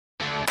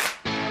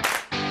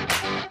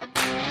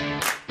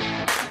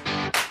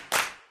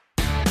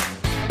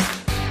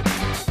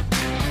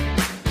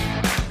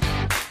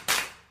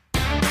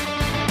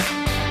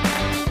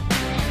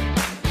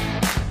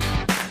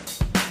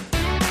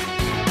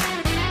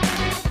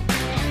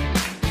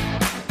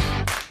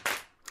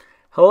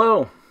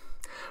Hello.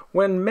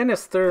 When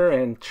minister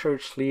and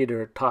church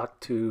leader talk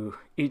to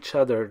each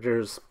other,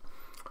 there's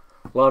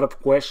a lot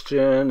of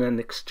question and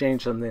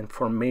exchange of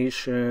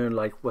information,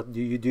 like what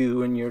do you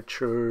do in your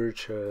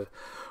church?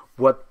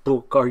 What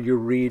book are you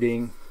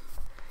reading?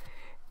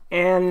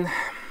 And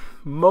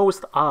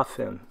most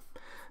often,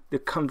 the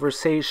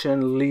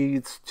conversation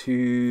leads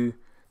to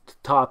the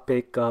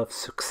topic of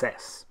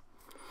success.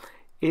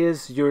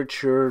 Is your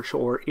church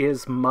or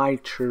is my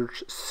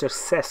church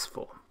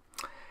successful?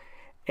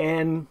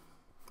 And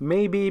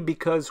maybe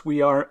because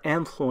we are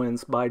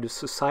influenced by the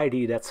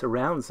society that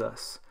surrounds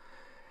us,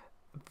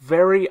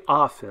 very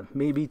often,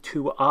 maybe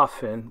too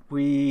often,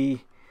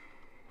 we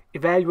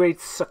evaluate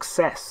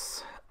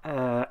success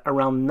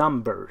around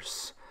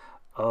numbers.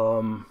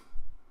 If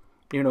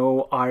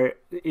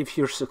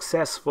you're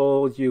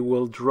successful, you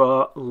will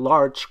draw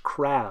large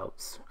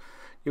crowds.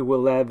 You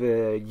will have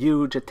a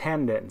huge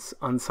attendance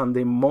on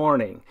Sunday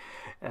morning.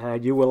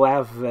 You will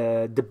have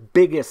the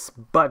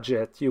biggest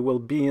budget. You will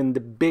be in the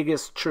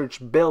biggest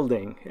church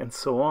building, and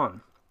so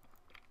on.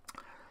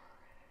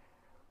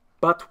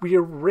 But we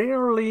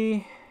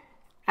rarely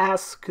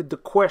ask the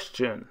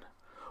question,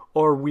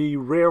 or we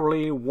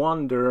rarely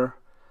wonder,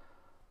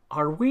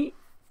 are we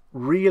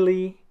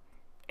really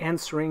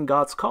answering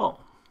God's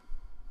call?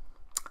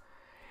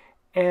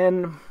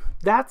 And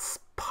that's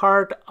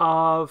part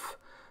of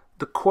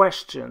the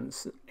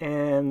questions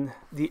and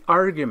the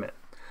argument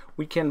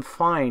we can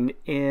find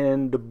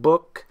in the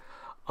book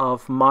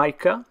of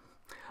Micah,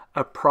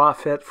 a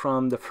prophet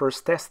from the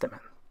First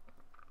Testament.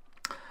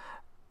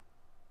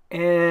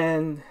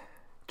 And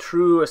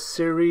through a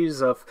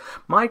series of...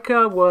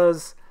 Micah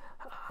was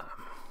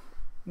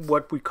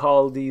what we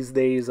call these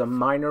days a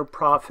minor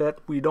prophet.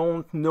 We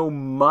don't know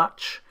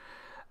much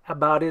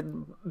about it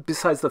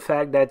besides the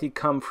fact that he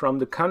comes from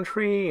the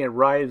country,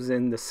 arrives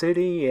in the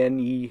city,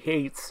 and he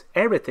hates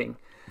everything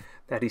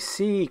that he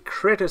sees,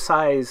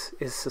 criticizes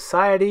his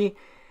society,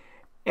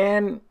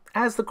 and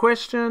asks the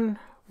question,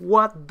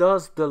 what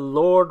does the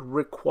Lord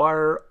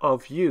require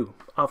of you,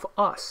 of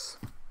us?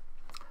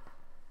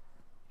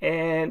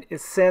 And a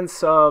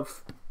sense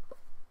of,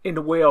 in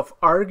the way of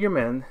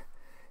argument,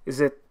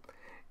 the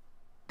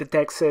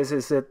text says,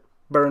 is it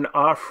burnt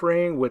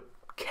offering with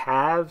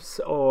calves,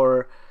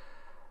 or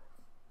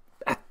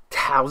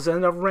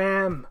 1,000 of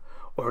ram,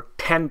 or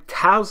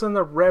 10,000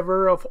 of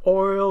river of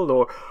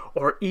oil,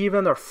 or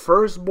even a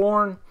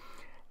firstborn?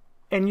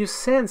 And you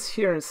sense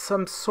here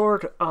some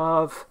sort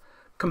of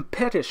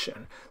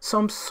competition,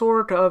 some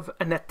sort of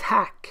an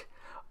attack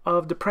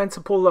of the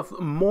principle of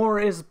more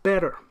is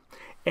better.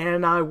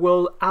 And I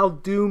will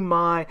outdo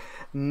my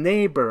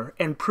neighbor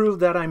and prove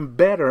that I'm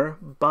better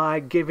by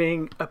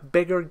giving a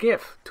bigger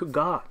gift to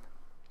God.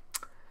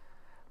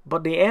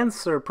 But the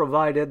answer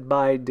provided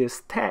by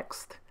this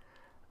text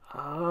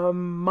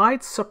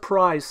might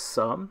surprise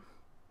some.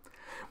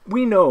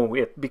 We know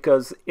it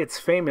because it's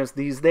famous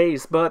these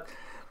days, but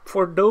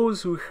for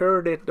those who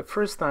heard it the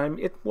first time,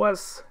 it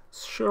was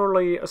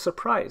surely a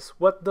surprise.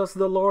 What does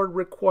the Lord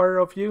require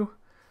of you?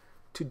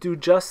 To do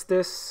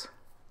justice,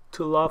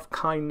 to love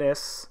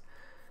kindness,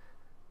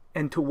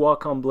 and to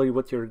walk humbly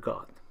with your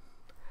God.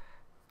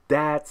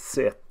 That's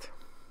it.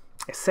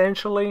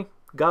 Essentially,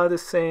 God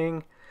is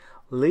saying,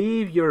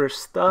 leave your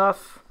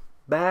stuff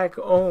back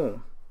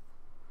home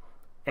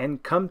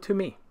and come to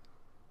me.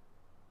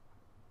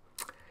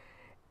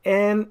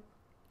 And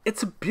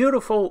it's a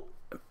beautiful,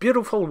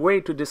 beautiful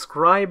way to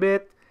describe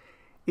it.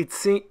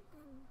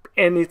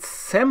 And it's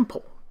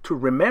simple to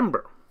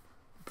remember.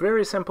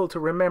 Very simple to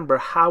remember.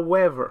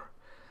 However,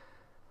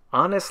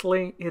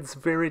 honestly, it's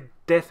very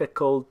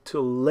difficult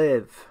to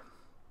live.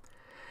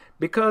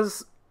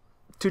 Because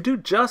to do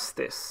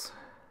justice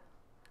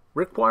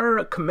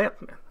requires a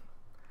commitment.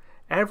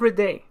 Every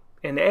day.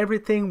 In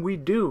everything we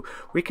do,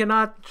 we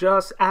cannot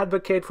just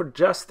advocate for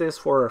justice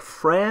for our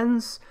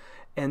friends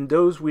and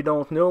those we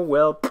don't know.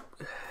 Well,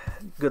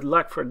 good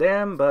luck for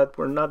them, but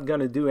we're not going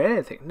to do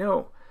anything.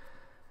 No.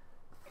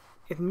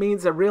 It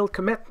means a real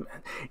commitment.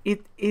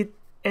 It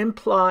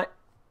implies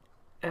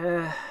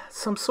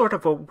some sort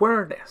of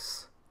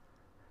awareness.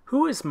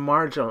 Who is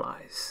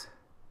marginalized?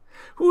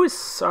 Who is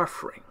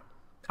suffering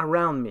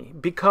around me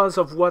because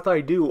of what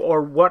I do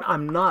or what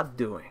I'm not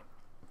doing?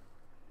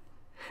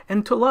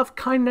 And to love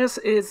kindness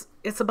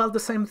it's about the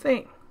same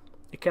thing.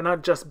 You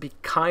cannot just be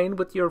kind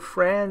with your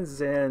friends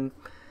and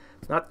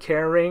not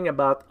caring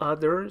about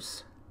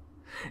others.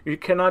 You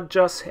cannot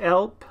just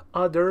help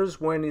others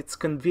when it's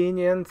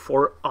convenient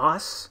for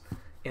us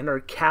in our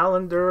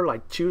calendar,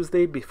 like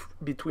Tuesday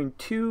between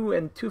 2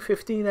 and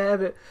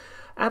 2:15.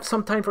 Have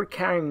some time for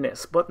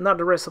kindness, but not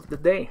the rest of the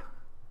day.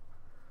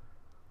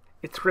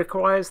 It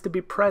requires to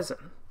be present,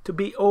 to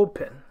be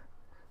open,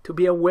 to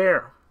be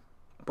aware.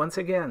 Once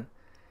again,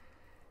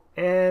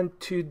 and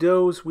to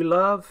those we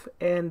love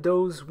and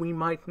those we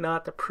might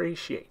not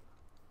appreciate.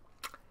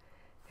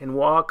 And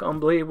walk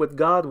humbly with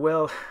God,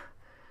 well,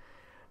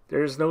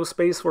 there's no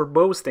space for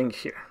boasting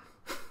here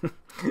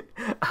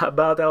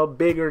about how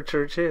big our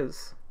church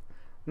is.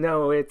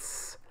 No,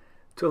 it's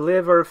to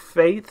live our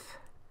faith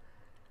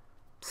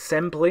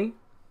simply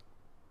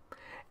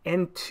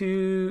and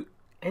to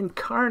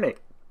incarnate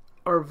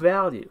our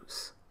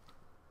values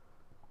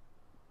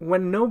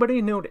when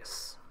nobody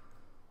notices.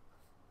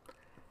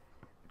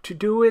 To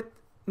do it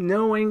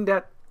knowing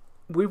that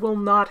we will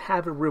not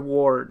have a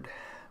reward.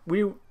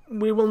 We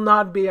will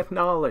not be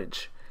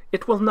acknowledged.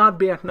 It will not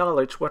be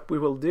acknowledged what we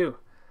will do.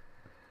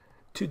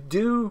 To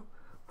do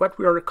what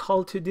we are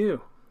called to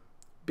do,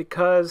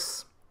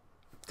 because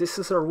this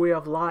is our way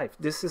of life.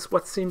 This is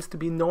what seems to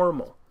be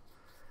normal,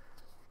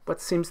 what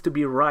seems to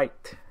be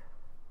right.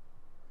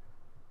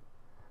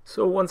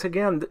 So once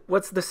again,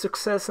 what's the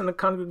success in a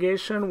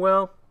congregation?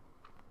 Well,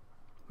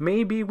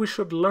 maybe we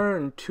should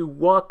learn to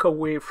walk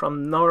away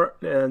from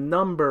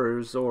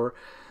numbers or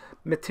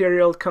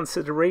material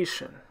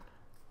consideration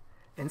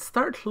and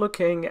start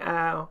looking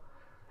at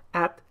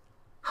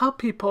how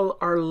people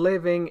are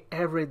living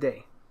every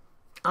day.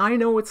 I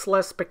know it's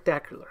less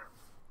spectacular.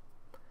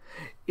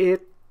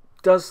 It's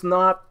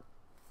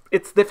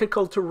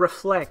difficult to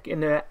reflect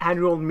in an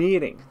annual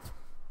meeting.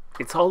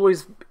 It's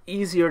always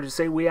easier to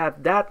say we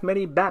had that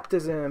many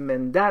baptism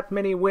and that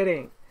many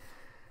wedding.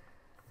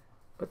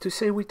 But to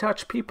say we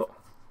touch people.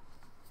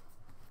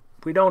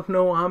 We don't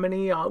know how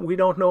many, we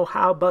don't know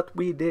how, but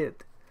we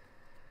did.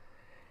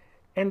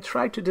 And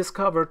try to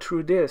discover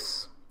through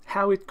this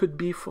how it could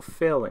be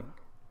fulfilling.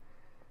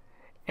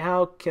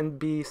 How it can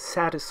be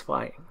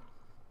satisfying.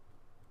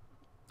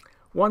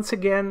 Once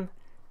again,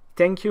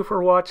 thank you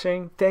for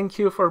watching. Thank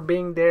you for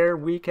being there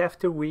week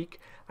after week.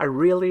 I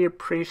really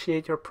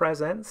appreciate your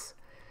presence.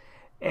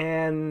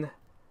 And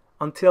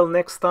until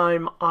next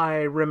time, I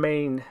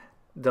remain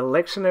the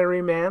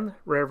lectionary man,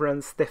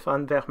 Reverend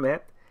Stéphane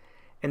Vermette,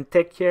 and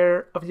take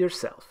care of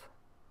yourself.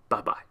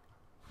 Bye-bye.